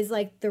 it is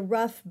like the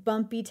rough,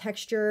 bumpy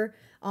texture,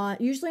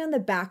 usually on the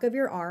back of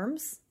your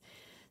arms.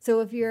 So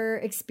if you're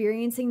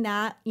experiencing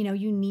that,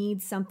 you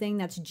need something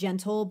that's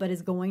gentle but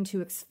is going to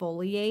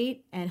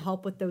exfoliate and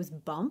help with those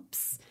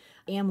bumps.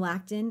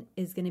 Amlactin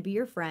is going to be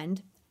your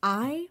friend.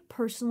 I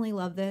personally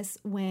love this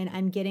when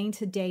I'm getting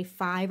to day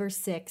 5 or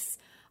 6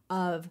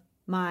 of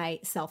my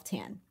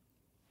self-tan,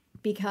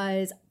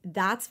 because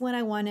that's when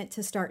I want it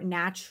to start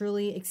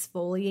naturally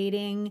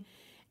exfoliating,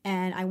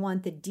 and I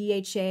want the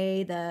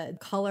DHA, the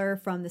color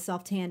from the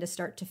self-tan, to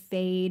start to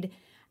fade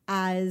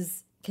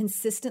as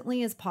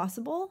consistently as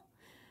possible.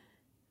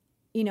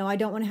 I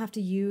don't want to have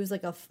to use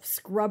like a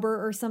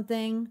scrubber or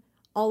something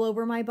all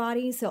over my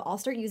body. So I'll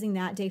start using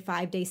that day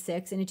 5, day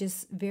 6, and it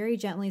just very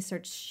gently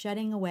starts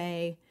shedding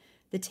away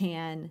the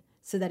tan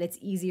so that it's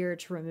easier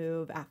to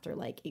remove after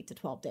like 8 to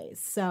 12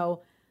 days.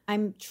 So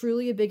I'm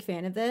truly a big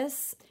fan of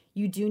this.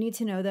 You do need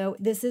to know though,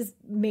 this is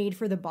made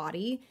for the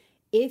body.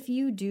 If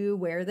you do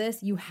wear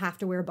this, you have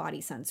to wear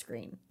body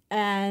sunscreen.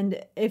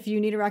 And if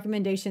you need a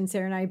recommendation,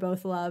 Sarah and I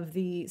both love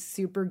the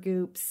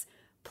Supergoops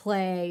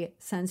Play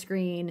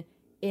sunscreen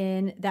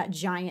in that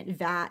giant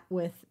vat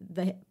with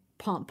the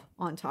pump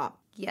on top.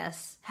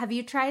 Yes. Have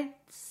you tried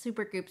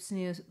Supergoop's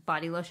new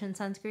body lotion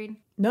sunscreen?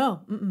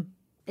 No. Mm-mm.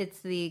 It's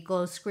the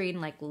glow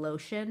screen like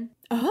lotion.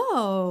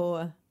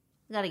 Oh.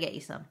 Gotta get you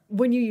some.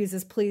 When you use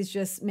this, please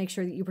just make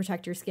sure that you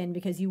protect your skin,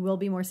 because you will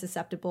be more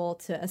susceptible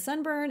to a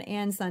sunburn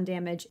and sun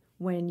damage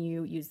when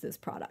you use this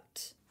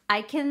product.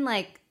 I can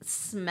like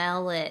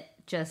smell it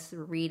just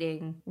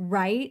reading.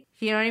 Right?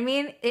 You know what I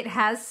mean? It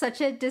has such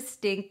a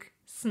distinct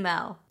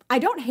smell. I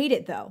don't hate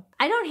it though.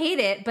 I don't hate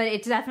it, but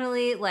it's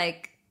definitely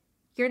like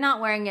You're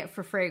not wearing it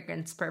for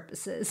fragrance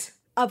purposes.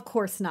 Of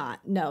course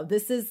not. No,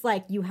 this is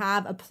like you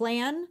have a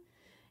plan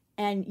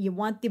and you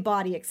want the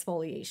body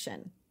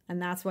exfoliation,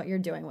 and that's what you're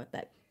doing with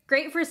it.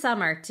 Great for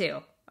summer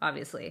too,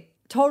 obviously.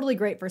 Totally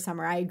great for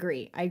summer. I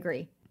agree.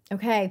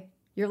 Okay,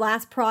 your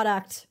last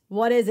product.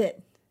 What is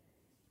it?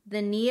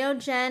 The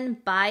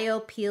Neogen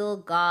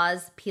BioPeel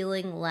Gauze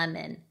Peeling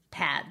Lemon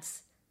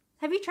Pads.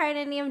 Have you tried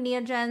any of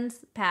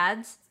Neogen's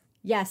pads?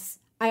 Yes,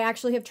 I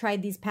actually have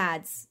tried these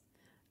pads,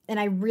 and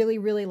I really,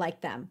 really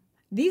like them.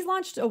 These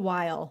launched a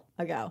while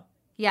ago.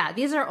 Yeah,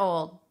 these are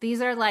old.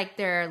 These are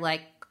they're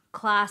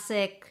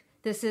classic.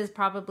 This is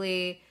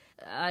probably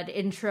an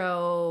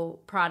intro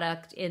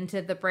product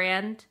into the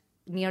brand.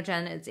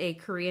 Neogen is a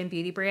Korean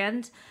beauty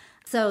brand.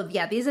 So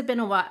yeah, these have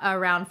been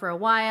around for a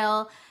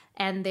while,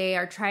 and they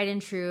are tried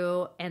and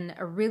true and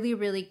are really,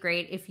 really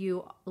great if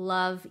you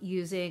love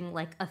using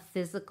a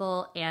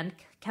physical and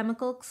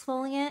chemical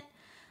exfoliant.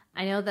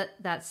 I know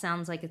that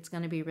sounds like it's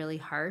going to be really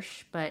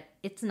harsh, but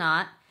it's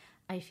not.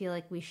 I feel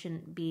like we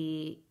shouldn't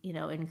be,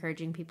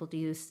 encouraging people to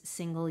use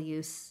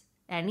single-use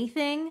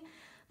anything,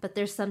 but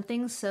there's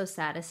something so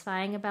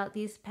satisfying about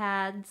these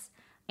pads,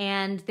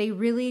 and they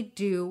really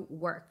do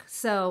work.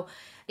 So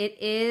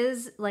it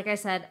is, like I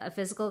said, a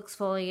physical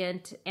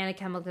exfoliant and a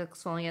chemical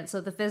exfoliant.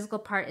 So the physical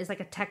part is like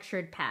a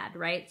textured pad,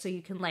 right? So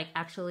you can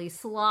actually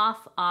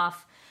slough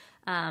off.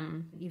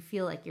 You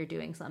feel like you're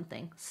doing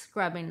something,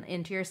 scrubbing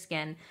into your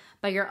skin,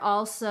 but you're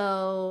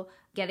also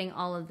getting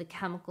all of the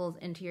chemicals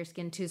into your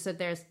skin too. So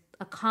there's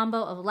a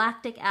combo of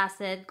lactic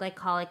acid,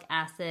 glycolic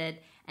acid,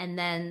 and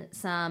then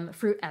some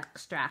fruit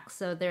extracts.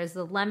 So there's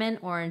the lemon,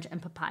 orange, and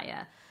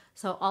papaya.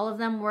 So all of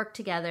them work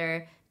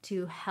together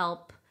to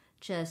help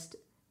just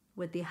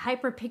with the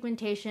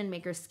hyperpigmentation,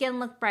 make your skin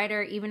look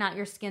brighter, even out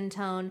your skin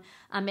tone.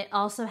 It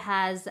also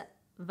has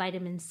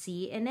vitamin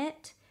C in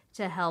it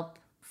to help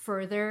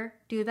further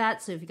do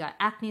that. So if you got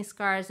acne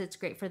scars, it's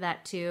great for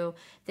that too.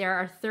 There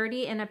are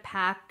 30 in a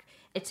pack.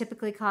 It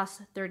typically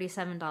costs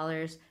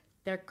 $37.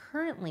 They're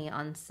currently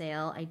on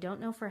sale. I don't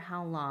know for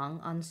how long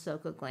on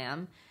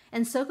SocoGlam.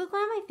 And SocoGlam,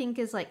 I think,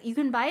 is you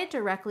can buy it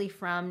directly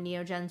from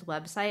Neogen's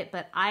website,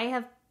 but I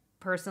have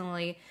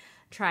personally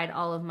tried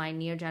all of my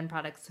Neogen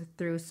products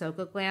through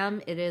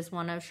SocoGlam. It is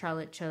one of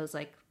Charlotte Cho's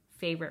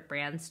favorite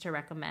brands to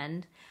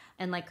recommend.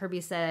 And like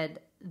Kirby said,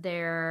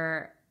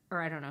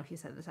 or I don't know if you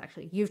said this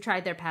actually, you've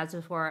tried their pads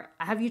before.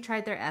 Have you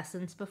tried their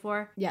essence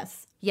before?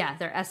 Yes. Yeah,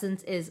 their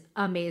essence is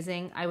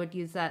amazing. I would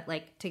use that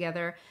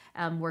together,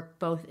 work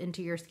both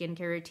into your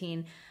skincare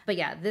routine. But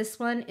yeah, this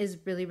one is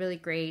really, really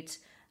great.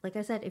 Like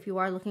I said, if you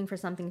are looking for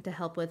something to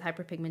help with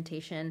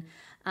hyperpigmentation,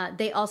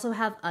 they also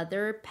have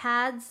other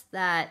pads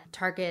that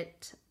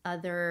target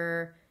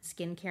other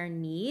skincare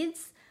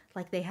needs.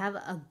 They have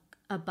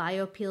a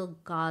BioPeel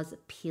Gauze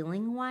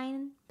Peeling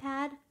Wine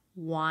pad.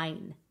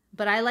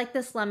 But I like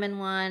this lemon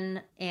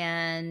one,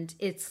 and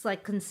it's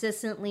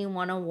consistently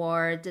won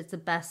awards. It's a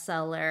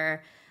bestseller.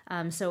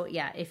 So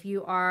yeah, if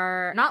you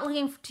are not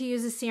looking to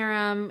use a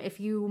serum, if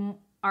you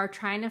are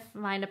trying to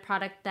find a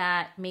product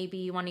that maybe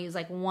you want to use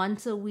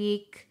once a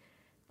week,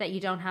 that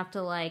you don't have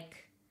to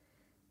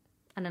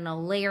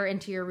layer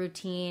into your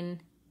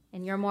routine,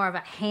 and you're more of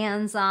a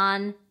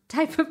hands-on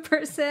type of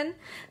person,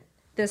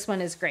 this one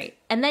is great.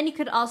 And then you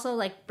could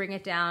also bring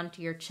it down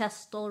to your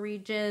chestal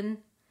region.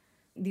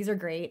 These are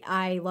great.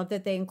 I love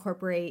that they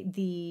incorporate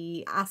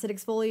the acid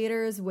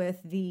exfoliators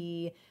with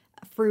the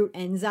fruit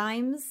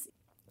enzymes.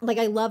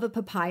 I love a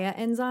papaya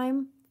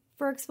enzyme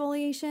for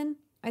exfoliation.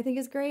 I think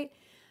is great.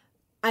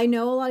 I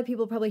know a lot of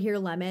people probably hear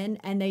lemon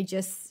and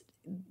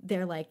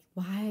they're like,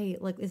 why?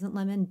 Isn't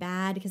lemon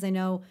bad? Because I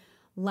know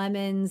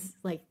lemons,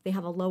 they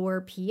have a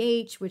lower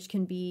pH, which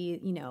can be,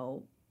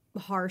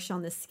 harsh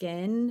on the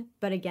skin.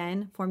 But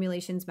again,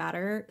 formulations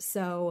matter.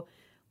 So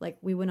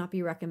we would not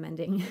be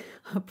recommending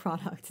a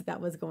product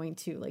that was going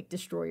to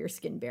destroy your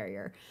skin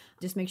barrier.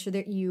 Just make sure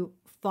that you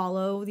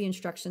follow the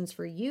instructions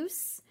for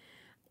use.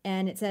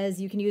 And it says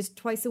you can use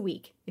twice a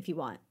week if you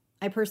want.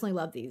 I personally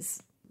love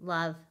these.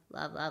 Love,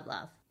 love, love,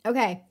 love.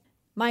 Okay.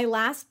 My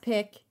last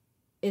pick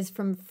is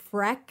from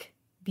Freck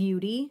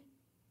Beauty.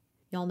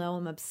 Y'all know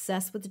I'm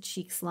obsessed with the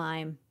cheek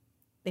slime.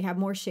 They have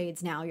more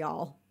shades now,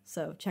 y'all.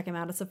 So check them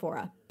out at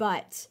Sephora.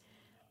 But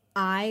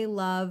I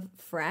love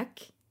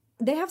Freck.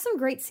 They have some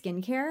great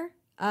skincare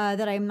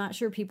that I'm not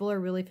sure people are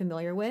really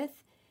familiar with.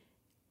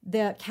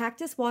 The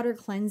Cactus Water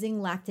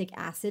Cleansing Lactic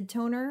Acid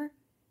Toner,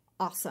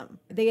 awesome.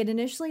 They had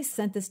initially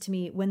sent this to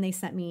me when they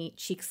sent me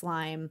cheek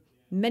slime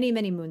many,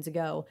 many moons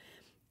ago.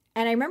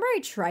 And I remember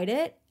I tried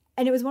it,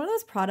 and it was one of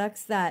those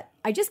products that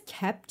I just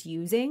kept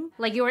using.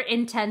 You were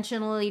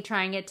intentionally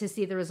trying it to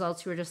see the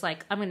results. You were just I'm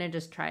going to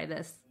just try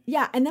this.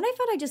 Yeah, and then I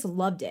found I just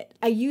loved it.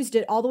 I used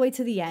it all the way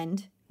to the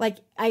end.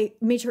 I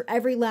made sure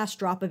every last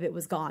drop of it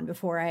was gone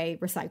before I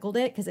recycled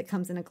it because it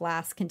comes in a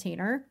glass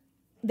container.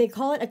 They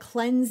call it a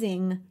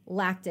cleansing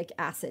lactic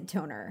acid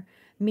toner,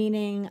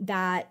 meaning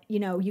that,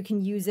 you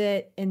can use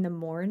it in the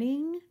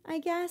morning, I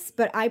guess.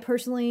 But I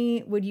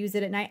personally would use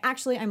it at night.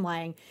 Actually, I'm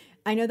lying.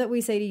 I know that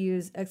we say to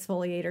use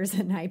exfoliators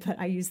at night, but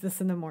I use this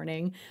in the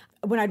morning.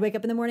 when I'd wake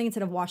up in the morning,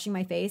 instead of washing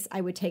my face,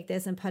 I would take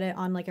this and put it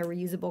on like a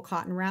reusable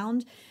cotton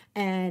round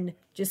and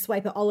just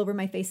swipe it all over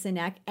my face and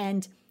neck.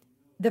 And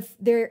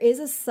there is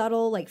a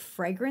subtle like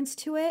fragrance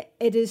to it.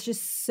 It is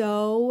just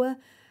so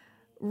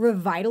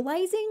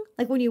revitalizing.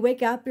 Like when you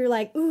wake up, you're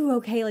like, ooh,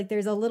 okay, like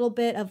there's a little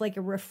bit of like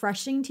a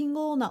refreshing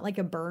tingle, not like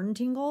a burn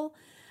tingle.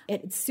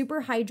 It's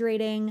super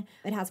hydrating.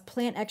 It has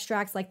plant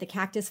extracts like the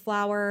cactus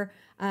flower,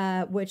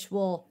 which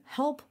will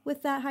help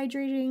with that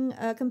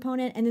hydrating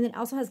component. And then it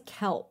also has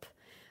kelp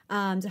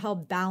to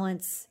help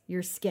balance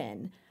your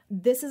skin.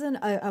 This is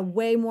a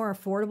way more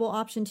affordable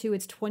option too.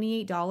 It's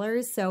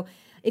 $28. So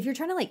if you're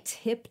trying to like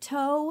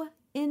tiptoe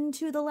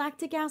into the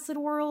lactic acid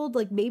world,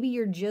 like maybe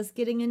you're just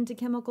getting into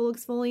chemical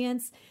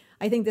exfoliants,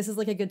 I think this is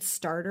like a good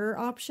starter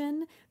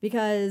option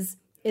because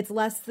it's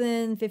less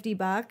than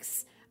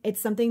 $50.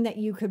 It's something that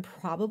you could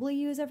probably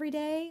use every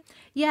day.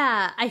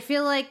 Yeah, I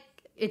feel like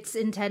it's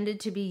intended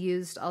to be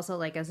used also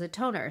like as a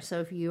toner. So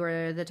if you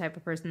are the type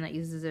of person that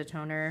uses a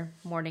toner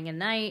morning and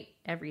night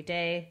every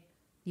day,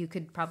 you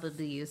could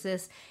probably use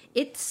this.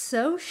 It's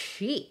so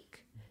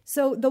chic.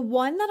 So the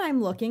one that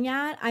I'm looking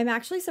at, I'm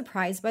actually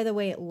surprised by the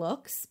way it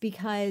looks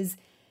because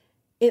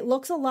it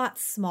looks a lot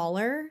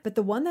smaller. But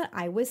the one that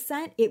I was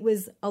sent, it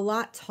was a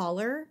lot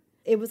taller.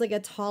 It was like a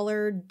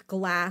taller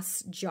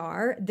glass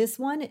jar. This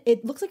one,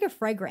 it looks like a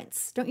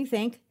fragrance, don't you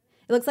think?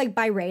 It looks like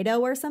Byredo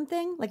or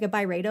something, like a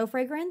Byredo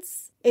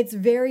fragrance. It's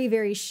very,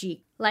 very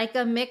chic. Like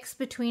a mix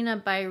between a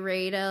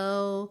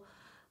Byredo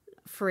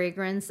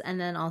fragrance and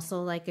then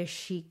also like a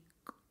chic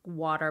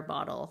water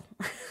bottle.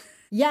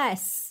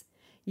 Yes.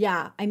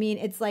 Yeah. I mean,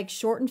 it's like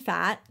short and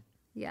fat.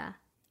 Yeah.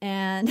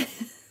 And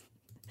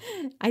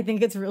I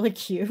think it's really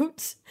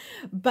cute.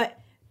 But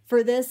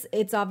for this,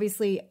 it's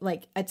obviously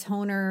like a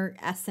toner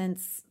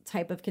essence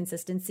type of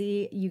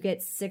consistency. You get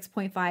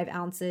 6.5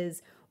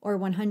 ounces or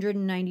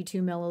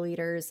 192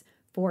 milliliters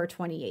for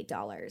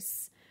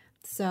 $28.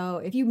 So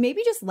if you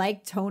maybe just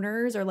like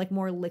toners or like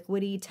more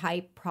liquidy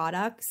type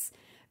products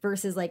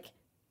versus like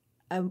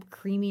a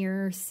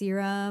creamier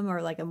serum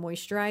or like a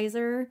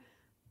moisturizer,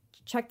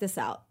 check this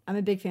out. I'm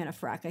a big fan of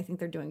Freck. I think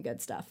they're doing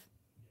good stuff.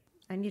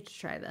 I need to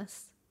try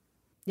this.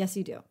 Yes,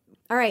 you do.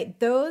 All right.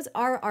 Those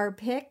are our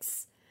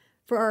picks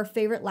for our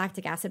favorite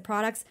lactic acid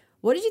products.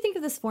 What did you think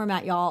of this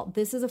format, y'all?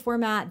 This is a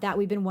format that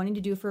we've been wanting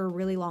to do for a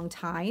really long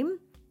time,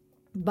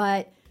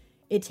 but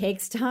it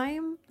takes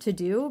time to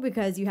do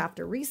because you have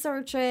to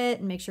research it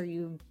and make sure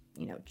you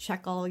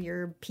check all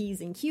your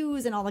P's and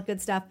Q's and all that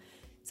good stuff.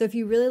 So if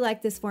you really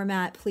like this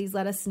format, please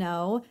let us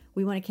know.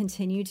 We want to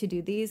continue to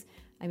do these.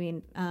 I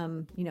mean,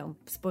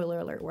 spoiler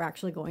alert, we're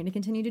actually going to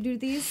continue to do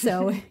these.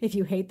 So if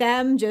you hate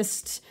them,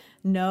 just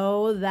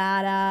know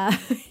that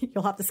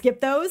you'll have to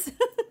skip those.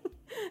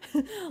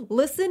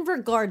 Listen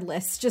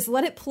regardless. Just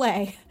let it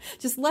play.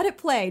 Just let it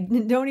play.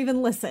 Don't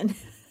even listen.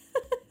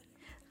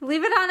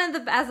 Leave it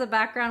on as a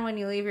background when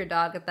you leave your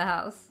dog at the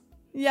house.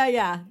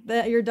 Yeah.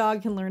 Your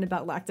dog can learn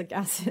about lactic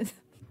acid.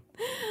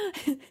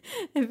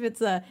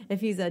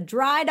 If he's a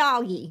dry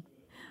doggy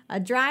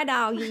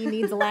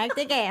needs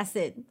lactic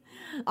acid.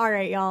 All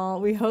right, y'all.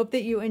 We hope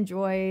that you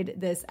enjoyed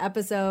this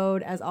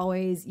episode. As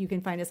always, you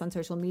can find us on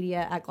social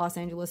media at Los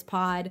Angeles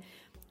Pod.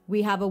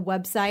 We have a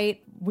website.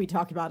 We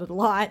talk about it a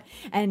lot.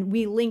 And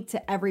we link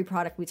to every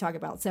product we talk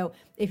about. So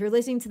if you're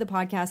listening to the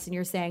podcast and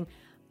you're saying,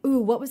 ooh,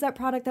 what was that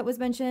product that was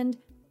mentioned?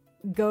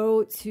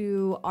 Go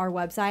to our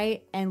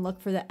website and look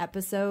for the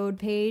episode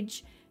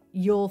page.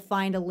 You'll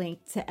find a link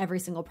to every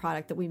single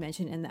product that we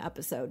mentioned in the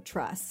episode,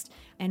 trust.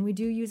 And we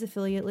do use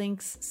affiliate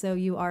links, so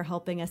you are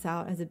helping us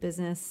out as a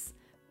business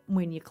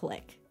when you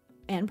click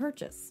and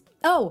purchase.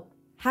 Oh,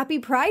 happy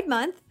Pride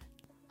Month.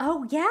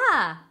 Oh,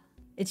 yeah.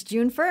 It's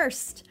June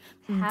 1st.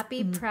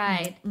 Happy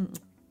Pride.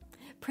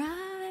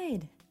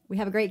 Pride. We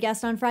have a great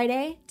guest on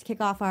Friday to kick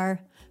off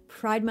our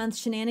Pride Month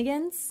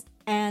shenanigans,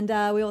 and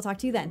we will talk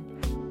to you then.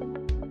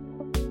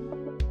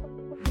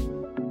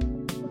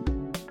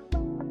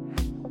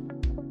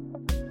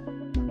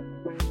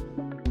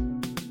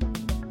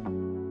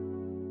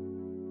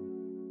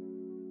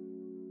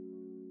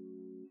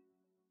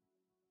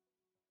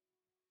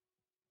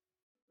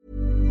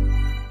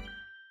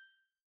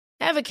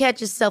 Ever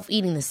catch yourself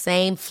eating the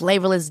same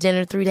flavorless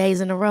dinner 3 days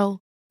in a row?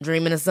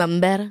 Dreaming of something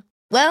better?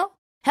 Well,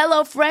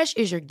 HelloFresh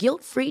is your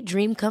guilt-free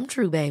dream come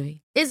true,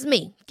 baby. It's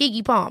me,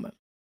 Keke Palmer.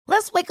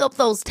 Let's wake up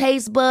those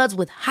taste buds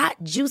with hot,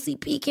 juicy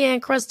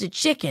pecan-crusted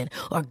chicken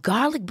or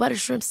garlic butter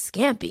shrimp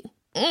scampi.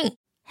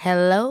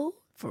 Hello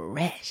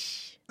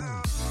Fresh.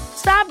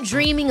 Stop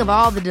dreaming of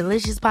all the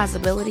delicious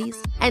possibilities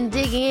and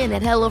dig in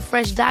at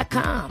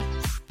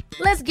HelloFresh.com.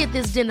 Let's get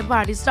this dinner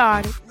party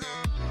started.